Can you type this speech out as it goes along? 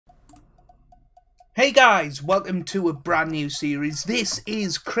Hey guys, welcome to a brand new series. This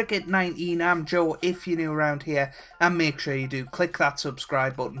is Cricket 19. I'm Joe, if you're new around here, and make sure you do click that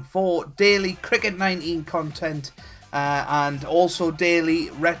subscribe button for daily Cricket 19 content and also daily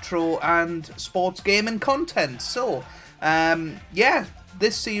retro and sports gaming content. So,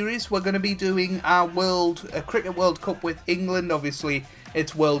 this series we're going to be doing our Cricket World Cup with England. Obviously,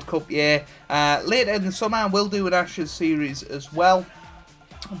 it's World Cup year. Later in the summer, we'll do an Ashes series as well.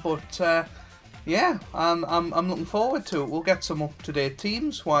 But yeah, I'm looking forward to it. We'll get some up-to-date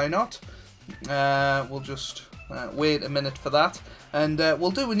teams, why not? We'll just wait a minute for that. And we'll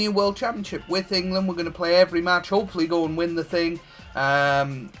do a new World Championship with England. We're going to play every match, hopefully go and win the thing.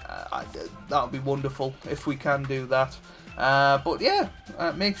 That'll be wonderful if we can do that. But yeah,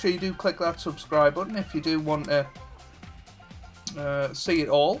 make sure you do click that subscribe button if you do want to see it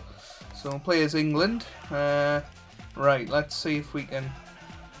all. So we'll play as England. Right, let's see if we can...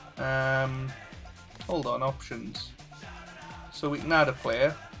 hold on, options. So we can add a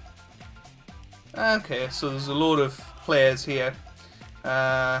player. Okay, so there's a load of players here.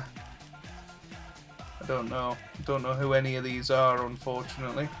 I don't know who any of these are,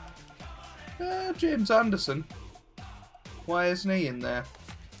 unfortunately. James Anderson. Why isn't he in there?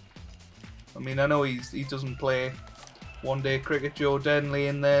 I mean, I know he doesn't play one-day cricket. Joe Denley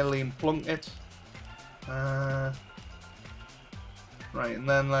in there, Liam Plunkett. Right, and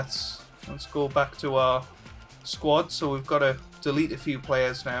then let's go back to our squad. So we've got to delete a few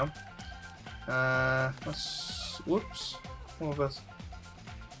players now. Whoops. What of us?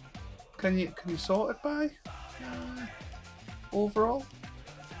 Can you sort it by overall?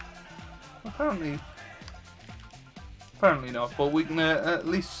 Apparently not. But we can at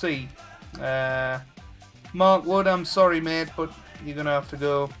least see. Mark Wood, I'm sorry, mate, but you're gonna have to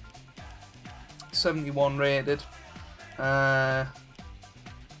go. 71 rated.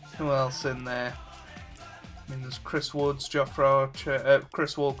 Who else in there? I mean, there's Chris Woods, Jofra Archer,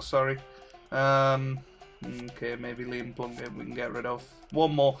 Chris Wilkes, sorry. Okay, maybe Liam Plunkett we can get rid of.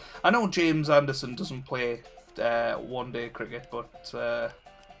 One more. I know James Anderson doesn't play one-day cricket, but I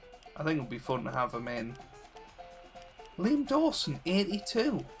think it would be fun to have him in. Liam Dawson,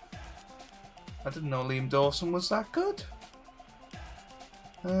 82. I didn't know Liam Dawson was that good.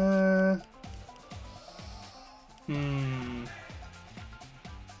 I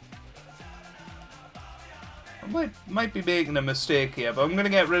might be making a mistake here, but I'm going to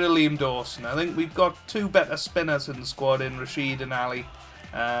get rid of Liam Dawson. I think we've got two better spinners in the squad in Rashid and Ali.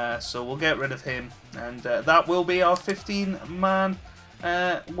 So we'll get rid of him. And that will be our 15-man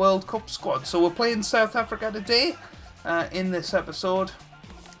World Cup squad. So we're playing South Africa today in this episode.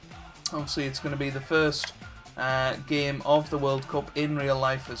 Obviously, it's going to be the first game of the World Cup in real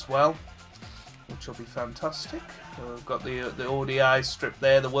life as well, which will be fantastic. So we've got the ODI strip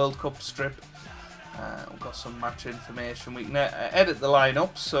there, the World Cup strip. We've got some match information. We can edit the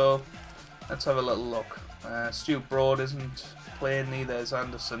lineup, so let's have a little look. Stuart Broad isn't playing, neither is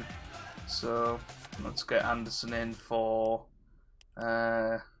Anderson. So let's get Anderson in for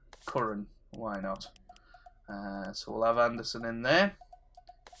Curran. Why not? So we'll have Anderson in there.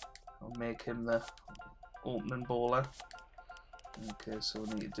 I'll make him the opening bowler. Okay, so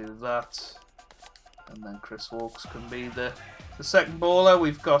we need to do that. And then Chris Wilkes can be the second bowler.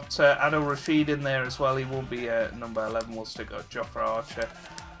 We've got Adil Rashid in there as well. He won't be number 11. We'll stick out Jofra Archer.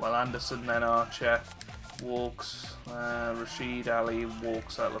 Well, Anderson, then Archer, Wilkes, Rashid, Ali,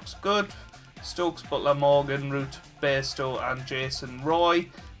 Wilkes. That looks good. Stokes, Butler, Morgan, Root, Bairstow, and Jason Roy.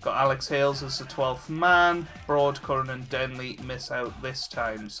 Got Alex Hales as the 12th man. Broad, Curran, and Denley miss out this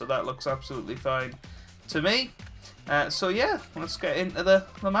time. So that looks absolutely fine to me. So yeah, let's get into the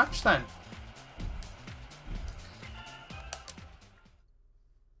match then.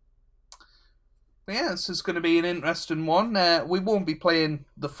 Yeah, this is going to be an interesting one. We won't be playing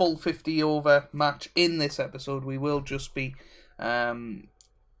the full 50-over match in this episode. We will just be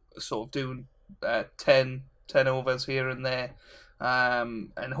sort of doing 10 overs here and there.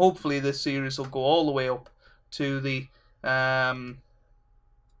 And hopefully this series will go all the way up to the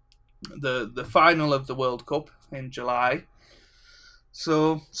final of the World Cup in July.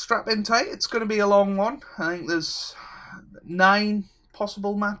 So strap in tight. It's going to be a long one. I think there's 9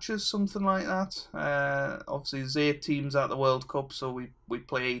 possible matches, something like that. Obviously, there's 8 teams at the World Cup, so we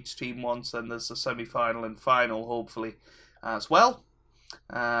play each team once, and there's a semi-final and final, hopefully, as well.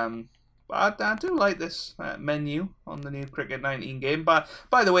 I do like this menu on the new Cricket 19 game. But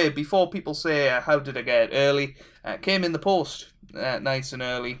by the way, before people say, how did I get it early, came in the post nice and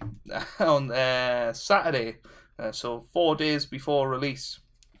early on Saturday, so 4 days before release.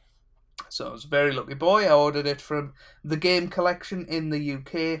 So I was a very lucky boy. I ordered it from the Game Collection in the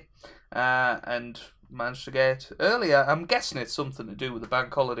UK and managed to get earlier. I'm guessing it's something to do with the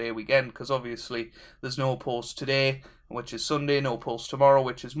bank holiday weekend, because obviously there's no post today, which is Sunday, no post tomorrow,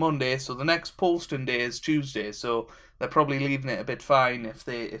 which is Monday, so the next posting day is Tuesday, so they're probably leaving it a bit fine if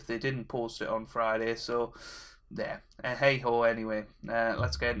they didn't post it on Friday. So yeah, hey ho. Anyway,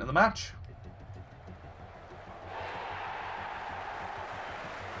 let's get into the match.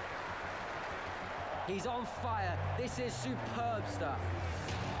 He's on fire. This is superb stuff.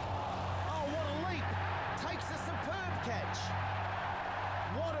 Oh, what a leap. Takes a superb catch.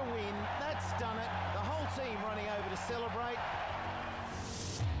 What a win. That's done it. The whole team running over to celebrate.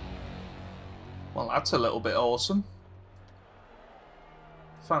 Well, that's a little bit awesome.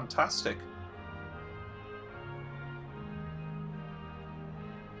 Fantastic.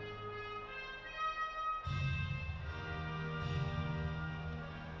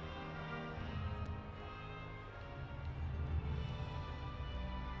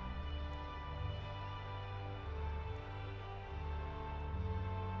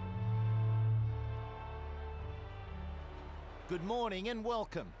 Good morning and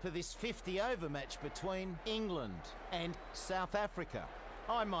welcome to this 50-over match between England and South Africa.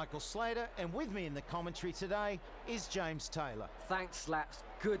 I'm Michael Slater, and with me in the commentary today is James Taylor. Thanks, Slaps.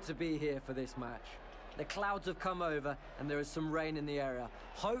 Good to be here for this match. The clouds have come over and there is some rain in the area.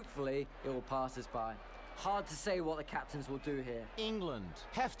 Hopefully it will pass us by. Hard to say what the captains will do here. England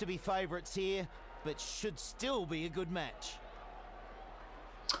have to be favourites here, but should still be a good match.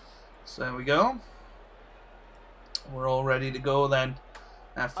 So there we go. We're all ready to go then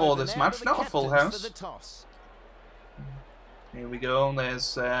for this match. Not a full house. Here we go. And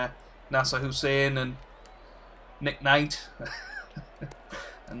there's Nasser Hussain and Nick Knight.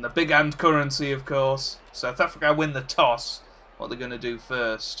 And the big hand currency, of course. South Africa win the toss. What they're going to do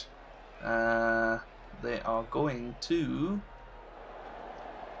first? They are going to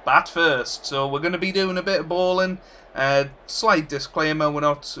bat first. So we're going to be doing a bit of bowling. Slight disclaimer, we're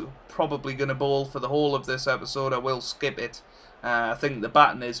not probably going to bowl for the whole of this episode. I will skip it. I think the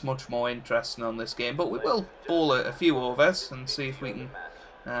batting is much more interesting on this game, but we will bowl a few overs and see if we can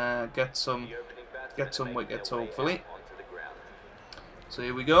get some wickets, hopefully. So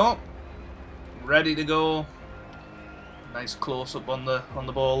here we go, ready to go. Nice close up on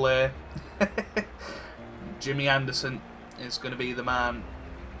the ball there. Jimmy Anderson is going to be the man,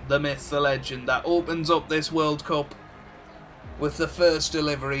 the myth, the legend that opens up this World Cup with the first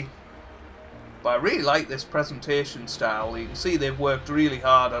delivery. But I really like this presentation style. You can see they've worked really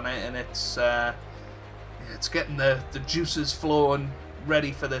hard on it, and it's getting the juices flowing,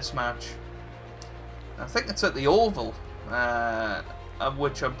 ready for this match. I think it's at the Oval, of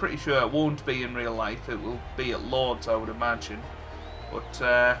which I'm pretty sure it won't be in real life. It will be at Lord's, I would imagine.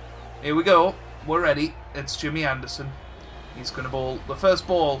 But here we go. We're ready. It's Jimmy Anderson. He's going to bowl the first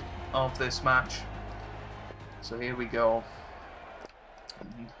ball of this match. So here we go.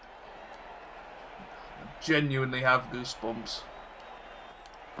 Genuinely have goosebumps.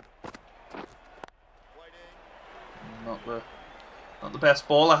 Not the best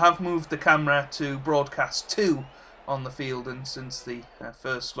ball. I have moved the camera to broadcast 2 on the field, and since the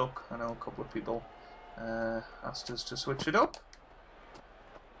first look, I know a couple of people asked us to switch it up.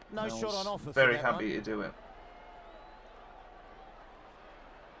 No shot on offer. Very happy to do it.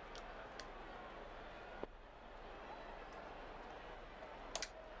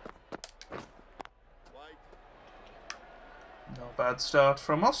 No bad start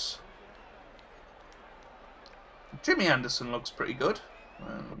from us. Jimmy Anderson looks pretty good.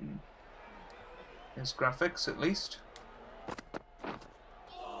 His graphics, at least.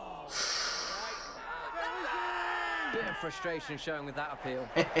 Bit of frustration showing with that appeal.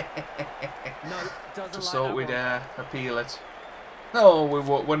 No, doesn't Just like thought that we'd one. appeal it. No,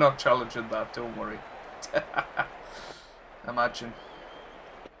 we're not challenging that, don't worry. Imagine.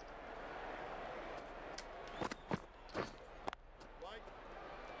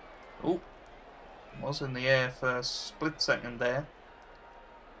 Oh, was in the air for a split second there.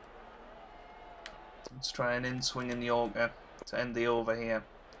 Let's try an in-swing in the Yorker to end the over here.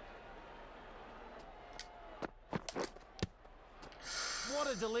 What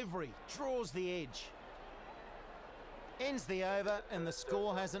a delivery. Draws the edge. Ends the over and the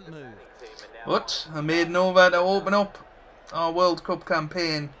score hasn't moved. But I made an over to open up our World Cup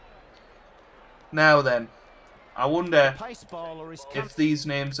campaign. Now then, I wonder if these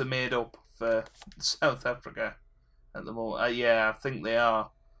names are made up for South Africa at the moment. Yeah, I think they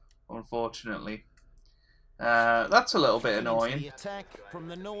are, unfortunately. That's a little bit annoying. The attack from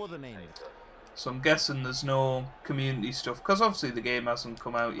the northern end. So I'm guessing there's no community stuff, because obviously the game hasn't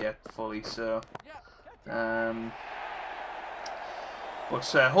come out yet fully, so... but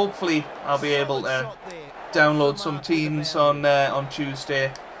hopefully I'll be able to download some teams on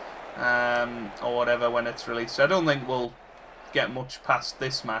Tuesday, or whatever, when it's released. I don't think we'll get much past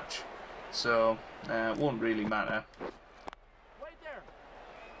this match, so it won't really matter.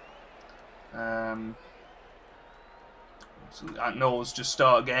 So I can always just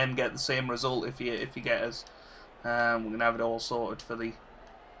start again, get the same result if you get us. We're gonna have it all sorted for the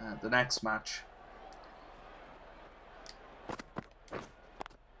next match.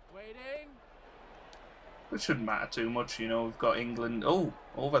 Waiting. It shouldn't matter too much, you know. We've got England. Oh,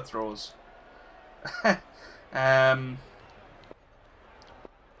 overthrows. Yeah,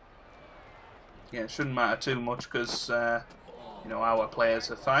 it shouldn't matter too much because you know, our players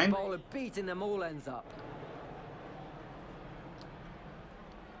are fine. Bowler beating them all ends up.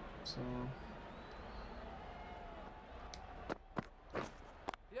 So.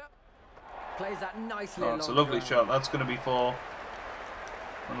 Yep. Plays that nicely. Oh, it's a lovely shot. That's going to be 4.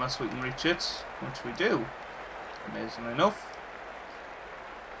 Unless we can reach it, which we do. Amazingly enough.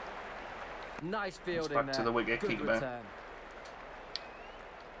 Nice fielding back there. to the wicket keeper. Return.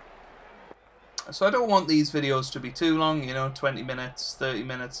 So I don't want these videos to be too long, you know, 20 minutes, 30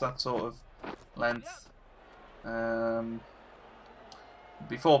 minutes, that sort of length.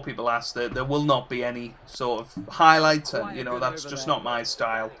 Before people ask, there will not be any sort of highlights, and you know, that's just not my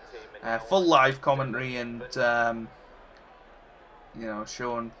style. Full live commentary and you know,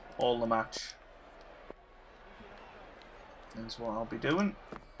 showing all the match is what I'll be doing.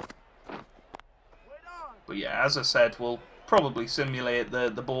 But yeah, as I said, we'll probably simulate the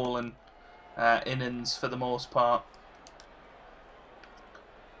bowling innings for the most part.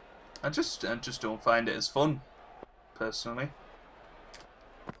 I just don't find it as fun, personally.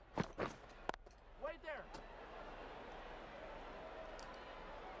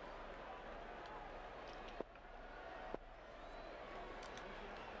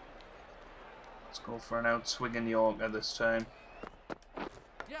 Let's go for an out-swinging Yorker this time.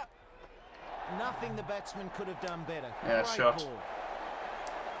 Yep. Nothing the batsman could have done better. Yeah, Great shot. ball.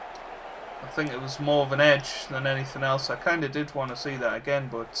 I think it was more of an edge than anything else. I kind of did want to see that again,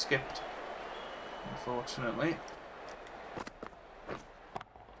 but skipped, unfortunately.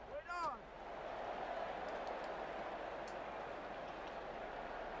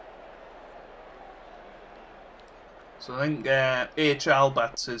 So I think H.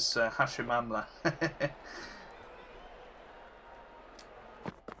 Albats is Hashim Amla.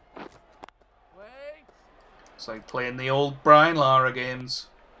 It's like playing the old Brian Lara games.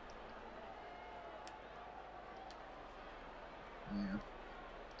 Yeah,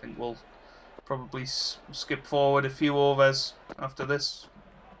 I think we'll probably skip forward a few overs after this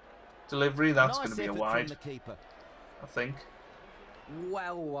delivery. That's going to be a wide, I think.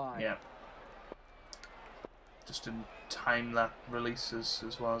 Well wide. Yeah. Just didn't time that release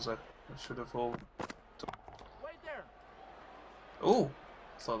as well as I should have hoped. Oh,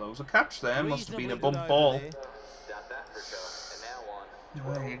 I thought that was a catch there. Must have been a bump ball.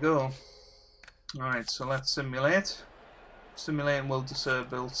 There you go. Alright, so let's simulate. Simulating will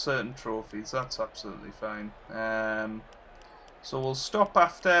build certain trophies. That's absolutely fine. So we'll stop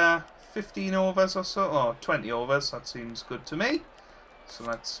after 15 overs or so. Or 20 overs. That seems good to me. So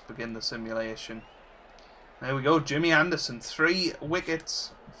let's begin the simulation. There we go, Jimmy Anderson, 3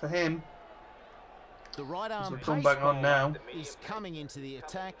 wickets for him. The right arm come back on now. Is coming into the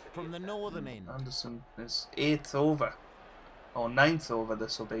attack from the northern end. Anderson is 8th over, or 9th over.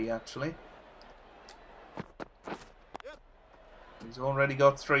 This will be actually. He's already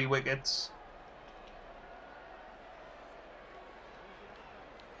got 3 wickets.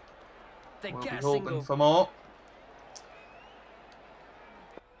 We'll be hoping for more.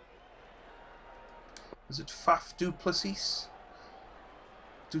 Is it Faf du Plessis?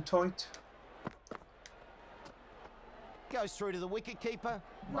 Dutoit? Goes through to the wicketkeeper.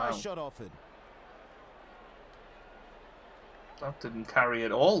 Wow. No shot offered. That didn't carry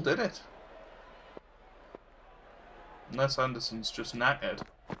at all, did it? Unless Anderson's just knackered.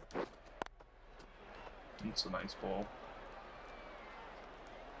 That's a nice ball.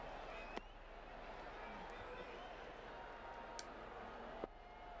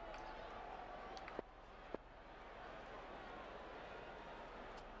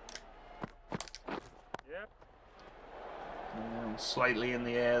 Slightly in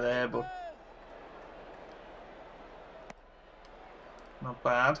the air there, but not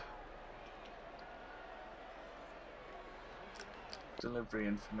bad. Delivery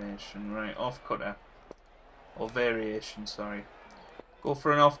information, right, off cutter. Or variation, sorry. Go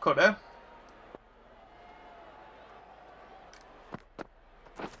for an off cutter.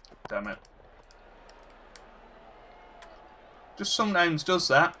 damn it. Just sometimes does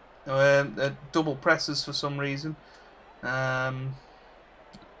that. Double presses for some reason.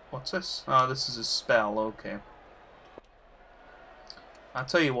 What's this? Oh, this is a spell. Okay. I'll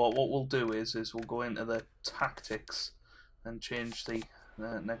tell you what we'll do is we'll go into the tactics and change the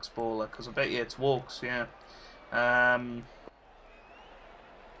next bowler, because I bet you it's Wokes, yeah.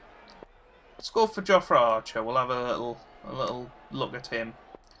 Let's go for Jofra Archer. We'll have a little look at him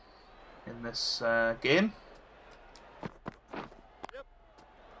in this game.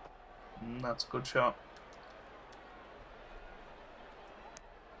 That's a good shot.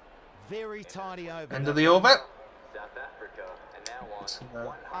 Very tidy over. End of the over. South Africa and now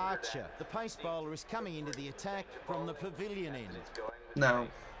on Archer, the pace bowler, is coming into the attack from the pavilion end. No.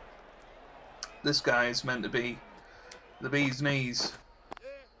 This guy is meant to be the bee's knees.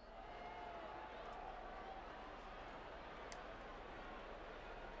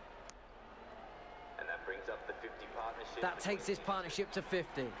 And that brings up the 50 partnership. That takes this partnership to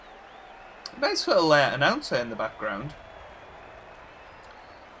 50. Nice little announcer in the background.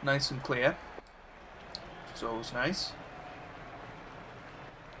 Nice and clear. Which is always nice.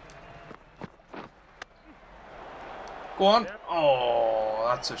 Go on. Oh,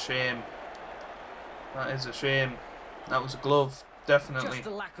 that's a shame. That is a shame. That was a glove, definitely. Just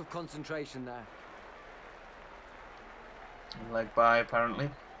a lack of concentration there. Leg by, apparently.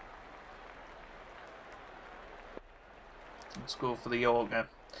 Let's go for the Yorker.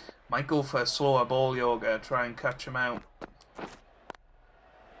 Might go for a slower ball Yorker, try and catch him out.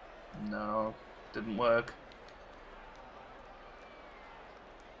 No, didn't work.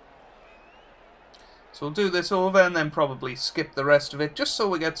 So we'll do this over and then probably skip the rest of it, just so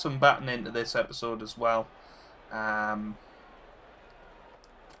we get some batting into this episode as well. But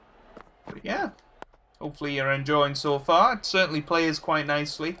yeah, hopefully you're enjoying so far. It certainly plays quite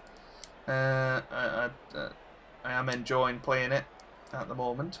nicely. I am enjoying playing it at the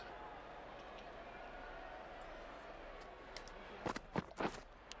moment.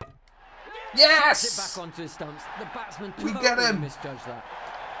 Yes! Sit back onto his stumps. The batsman We get him. misjudged that.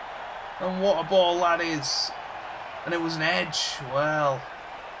 And what a ball that is. And it was an edge. Well,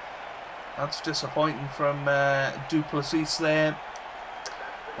 that's disappointing from Duplessis there.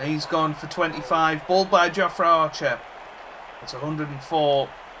 And he's gone for 25. Bowled by Jofra Archer. It's 104.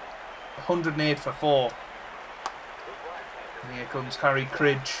 108 for 4. And here comes Harry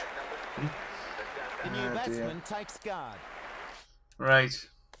Cridge. The new batsman takes guard. Right.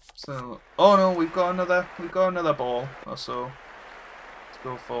 So, oh no, we've got another ball or so. Let's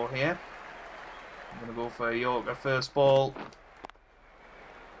go for here. I'm gonna go for a Yorker first ball.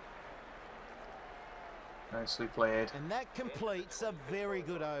 Nicely played. And that completes a very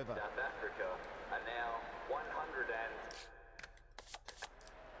good over. South Africa are now 100 and...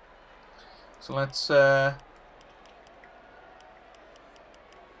 So let's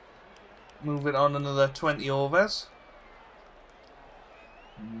move it on another 20 overs.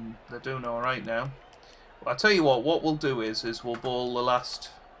 They're doing alright now. Well, I'll tell you what we'll do is we'll bowl the last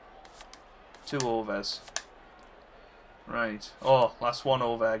 2 overs. Right. Oh, last 1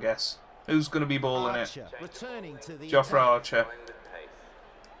 over, I guess. Who's going to be bowling Archer, it? returning to the Jofra attack. Archer.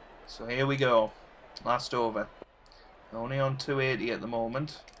 So here we go. Last over. Only on 280 at the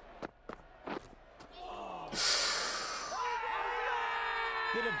moment.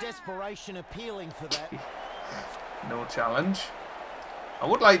 Bit of desperation appealing for that. No challenge. I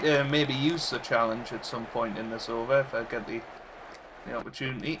would like to maybe use the challenge at some point in this over if I get the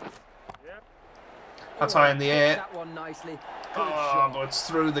opportunity. That's high in the air. That one nicely. Good Oh, shot. but it's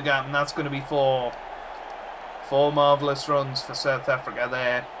through the gap, and that's going to be 4. 4 marvellous runs for South Africa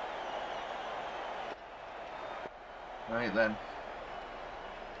there. Right then.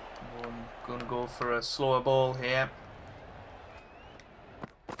 I'm going to go for a slower ball here.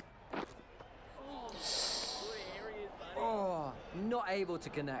 Oh, not able to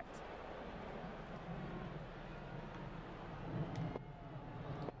connect.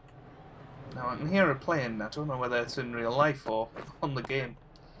 Now I can hear it playing. I don't know whether it's in real life or on the game.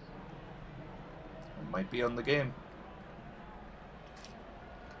 It might be on the game.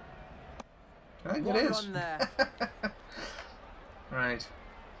 I think it is. One run there. Right.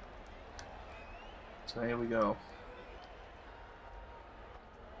 So here we go.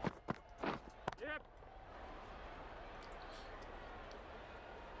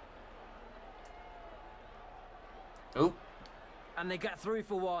 Oh. And they get through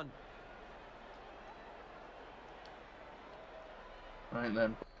for 1. Right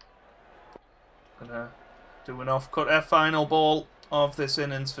then. Gonna do an off-cutter final ball of this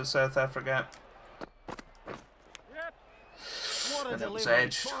innings for South Africa. What And it was delivery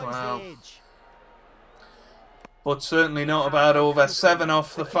edged. finds Wow. the edge. But certainly not a bad over. 7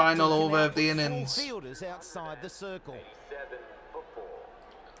 off the final Captain can over now of the put 4 innings. fielders outside the circle. 87 for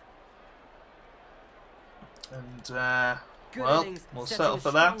 4. And, Good well, innings, we'll setting settle a for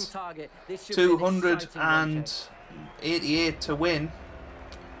strong that. target. This should be an exciting run chase. 288 to win.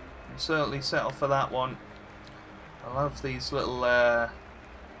 We'll certainly settle for that one. I love these little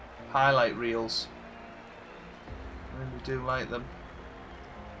highlight reels. I really do like them.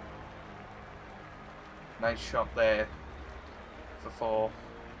 Nice shot there for 4.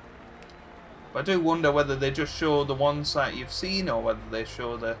 But I do wonder whether they just show the ones that you've seen or whether they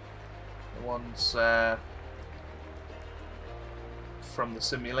show the ones from the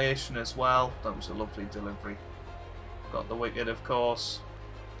simulation as well. That was a lovely delivery. Got the wicket, of course.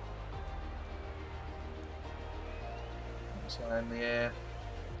 It's high in the air.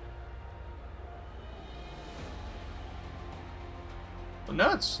 But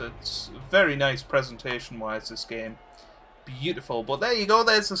no, it's a very nice presentation-wise, this game. Beautiful. But there you go,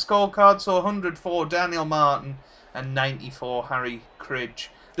 there's the scorecard. So 100 for Daniel Martin and 90 for Harry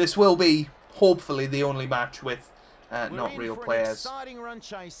Cridge. This will be, hopefully, the only match with not real players. An exciting run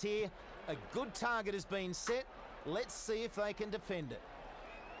chase here. A good target has been set. Let's see if they can defend it.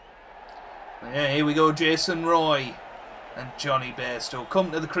 Yeah, here we go, Jason Roy and Johnny Bairstow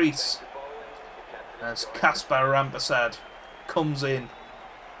come to the crease as Caspar Rampersad comes in.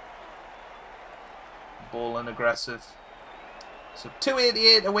 Bowling aggressive. So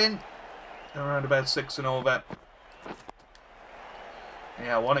 288 to win. Around about 6 and over.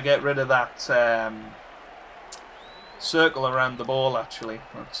 Yeah, I want to get rid of that circle around the ball, actually.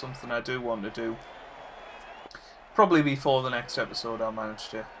 That's something I do want to do. Probably before the next episode I'll manage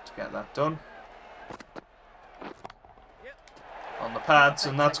to get that done. On the pads,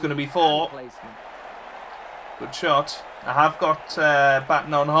 and that's going to be 4. Good shot. I have got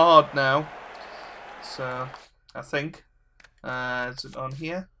batting on hard now. So, I think. Is it on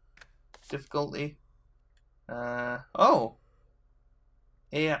here? Difficulty. Oh.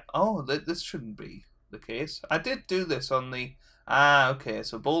 Yeah. Oh, this shouldn't be the case. I did do this on the... okay.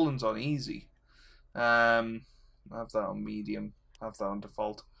 So, bowling's on easy. I have that on medium. I have that on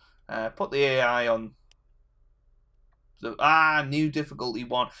default. Put the AI on... new difficulty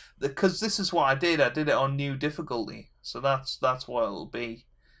 1. Because this is what I did. I did it on new difficulty. So, that's what it'll be.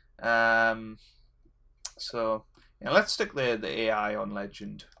 So... yeah, let's stick the AI on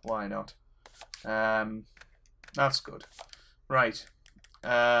Legend. Why not? That's good. Right.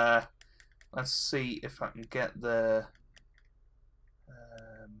 Let's see if I can get the...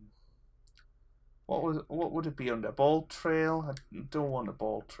 what would it be under? Ball trail? I don't want a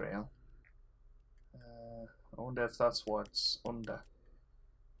ball trail. I wonder if that's what's under.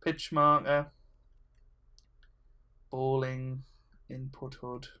 Pitch marker. Bowling. Input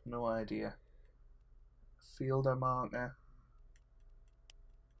HUD. No idea. Fielder marker.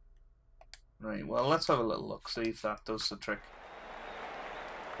 Right, well, let's have a little look, see if that does the trick.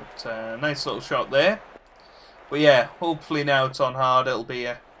 But nice little shot there. But yeah, hopefully now it's on hard, it'll be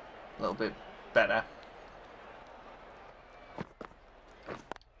a little bit better.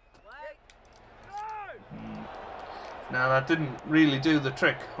 Now that didn't really do the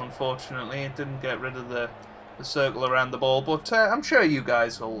trick, unfortunately. It didn't get rid of the circle around the ball, but I'm sure you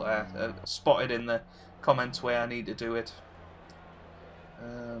guys will spot it in the comments where I need to do it.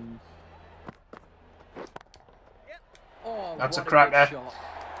 That's a cracker.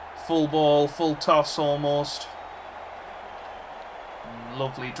 Full ball, full toss almost.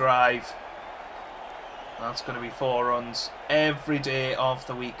 Lovely drive. That's going to be 4 runs every day of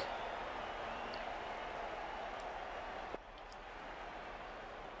the week.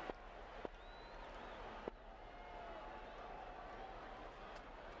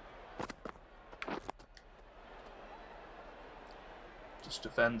 Just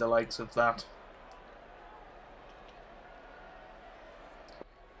defend the likes of that.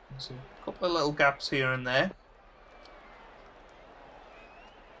 So a couple of little gaps here and there.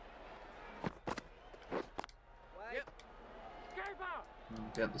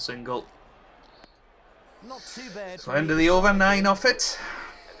 Get the single. Not too bad. So end of the over, 9 off it.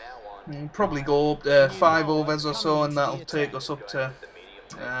 We'll probably go up to 5 overs or so, and that'll take us up to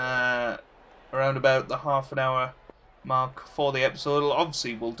around about the half an hour mark for the episode.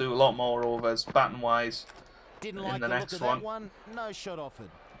 Obviously, we'll do a lot more overs, batting wise, in the next one. No shot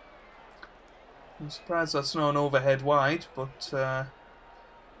offered. I'm surprised that's not an overhead wide, but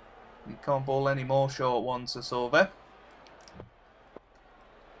we can't bowl any more short ones this over.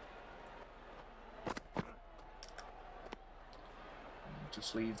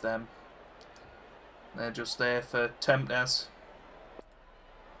 Just leave them. They're just there for tempt us.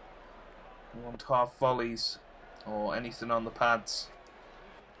 Don't half volleys or anything on the pads.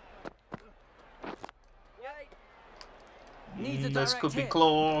 This could be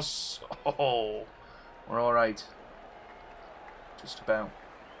close. Oh, we're all right. Just about.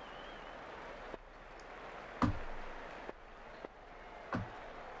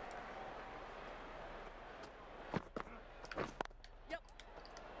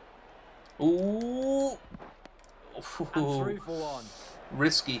 Ooh. And through for one.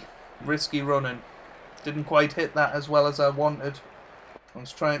 Risky running. Didn't quite hit that as well as I wanted. I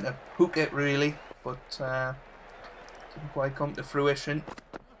was trying to hook it really, but didn't quite come to fruition.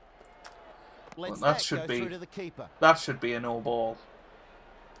 Well, that should be a no ball.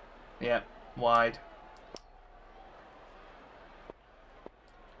 Yeah, wide.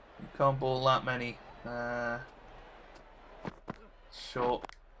 You can't bowl that many. Short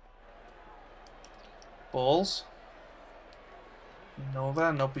balls. Over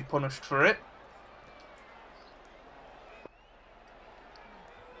and not be punished for it.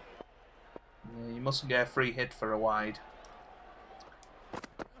 Yeah, you mustn't get a free hit for a wide.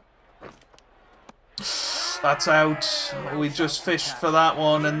 That's out. We just fished for that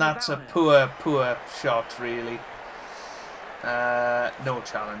one, and that's a poor shot, really. No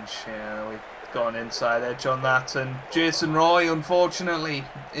challenge. Yeah, we've gone inside edge on that, and Jason Roy, unfortunately,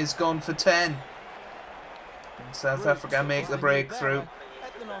 is gone for 10. And South Africa make the breakthrough.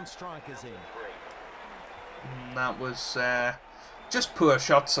 And that was just poor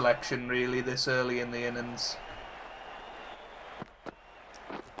shot selection, really, this early in the innings.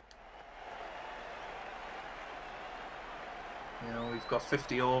 You know, we've got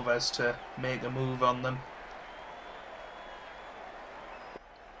 50 overs to make a move on them.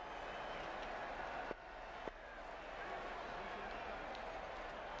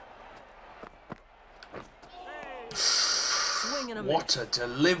 What a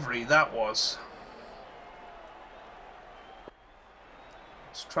delivery that was.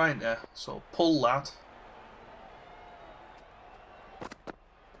 Just trying to sort of pull that.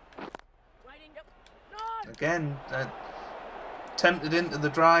 Again, tempted into the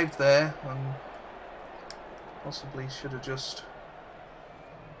drive there, and possibly should have just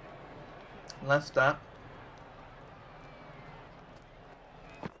left that.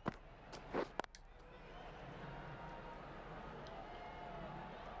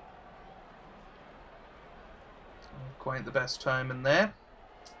 Quite the best time in there.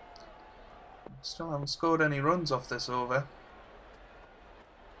 Still haven't scored any runs off this over.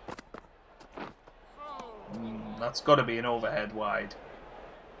 That's got to be an overhead wide.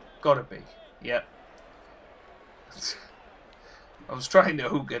 Got to be. Yep. I was trying to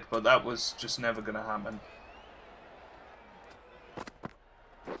hook it, but that was just never going to happen.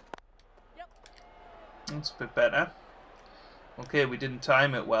 That's a bit better. Okay, we didn't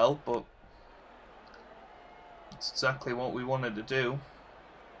time it well, but that's exactly what we wanted to do.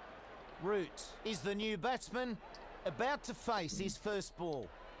 Root is the new batsman about to face his first ball.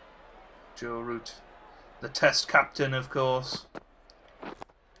 Joe Root, the test captain, of course.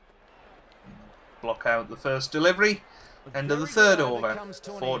 Block out the first delivery. End of the third over.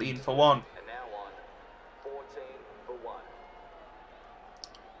 14 for 1. And now on 14 for 1.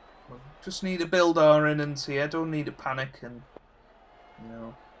 We'll just need to build our innings here. Don't need to panic and, you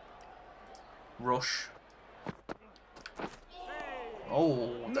know, rush.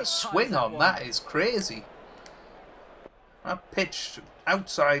 Oh, the swing on that is crazy. That pitched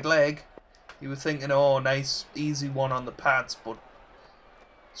outside leg. You were thinking, oh, nice, easy one on the pads, but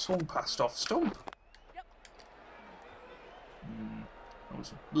swung past off stump. That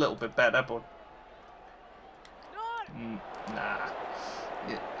was a little bit better, but nah.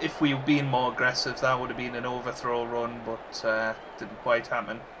 If we were being more aggressive, that would have been an overthrow run, but didn't quite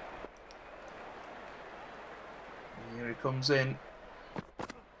happen. Here he comes in.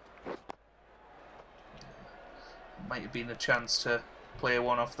 Might have been a chance to play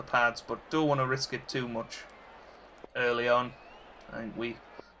one off the pads, but don't want to risk it too much early on. I think we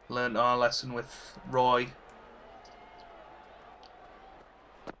learned our lesson with Roy.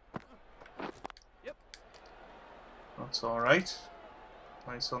 That's alright.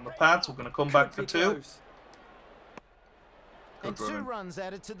 Nice on the pads. We're going to come back for 2. And 2 runs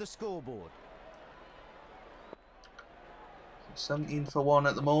added to the scoreboard. 17 for 1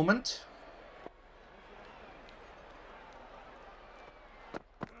 at the moment.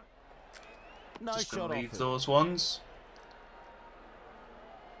 No Just shot gonna leave off those ones.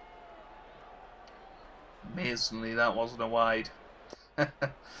 Amazingly, that wasn't a wide. I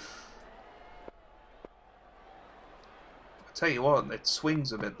tell you what, it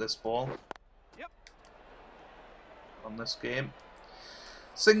swings a bit, this ball. On this game.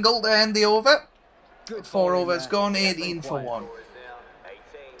 Single to end the over. Good 4 bowling overs there. gone, Kept them 18 for quiet. 1. Score is now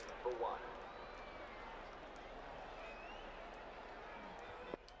 18 for 1.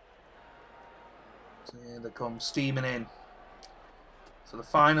 So here they come steaming in for the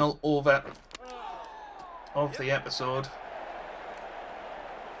final over of the episode.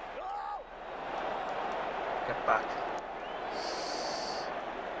 Get back.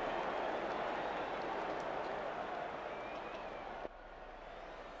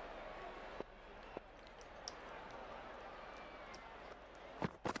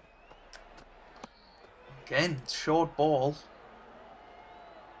 Again, short ball.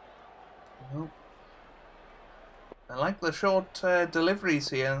 Nope. I like the short deliveries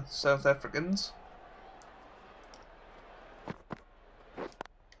here, South Africans.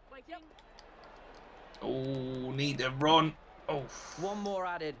 Oh, need a run. Oh, One more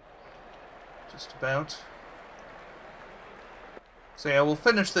added. just about. So yeah, we'll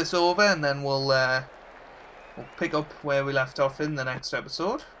finish this over and then we'll pick up where we left off in the next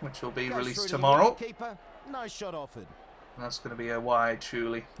episode, which will be Goes released through to the tomorrow. wicketkeeper. No shot offered. And that's going to be a wide,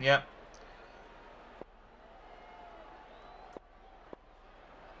 surely. Yep.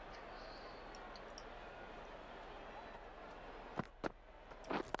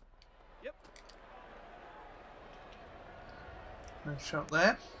 Nice shot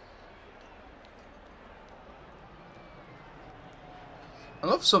there. I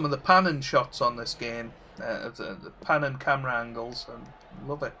love some of the pan and shots on this game, the pan and camera angles, and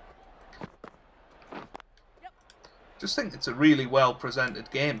love it. Just think it's a really well presented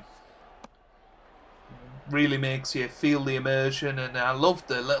game. Really makes you feel the immersion, and I loved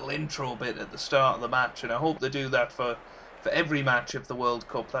the little intro bit at the start of the match, and I hope they do that for every match of the World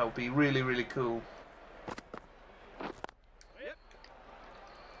Cup. That would be really, really cool.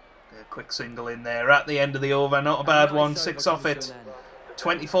 A quick single in there at the end of the over, not a bad one, 6 off it.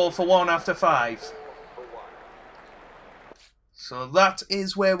 24 for 1 after 5. So that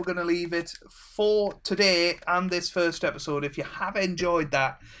is where we're going to leave it for today and this first episode. If you have enjoyed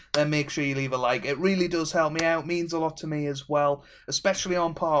that, then make sure you leave a like. It really does help me out, means a lot to me as well, especially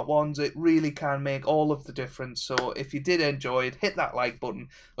on part ones. It really can make all of the difference. So if you did enjoy it, hit that like button.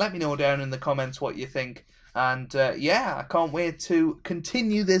 Let me know down in the comments what you think. And yeah, I can't wait to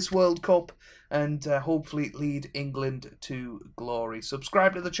continue this World Cup and hopefully lead England to glory.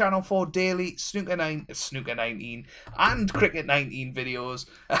 Subscribe to the channel for daily Snooker 19 and Cricket 19 videos.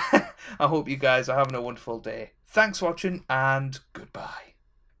 I hope you guys are having a wonderful day. Thanks for watching and goodbye.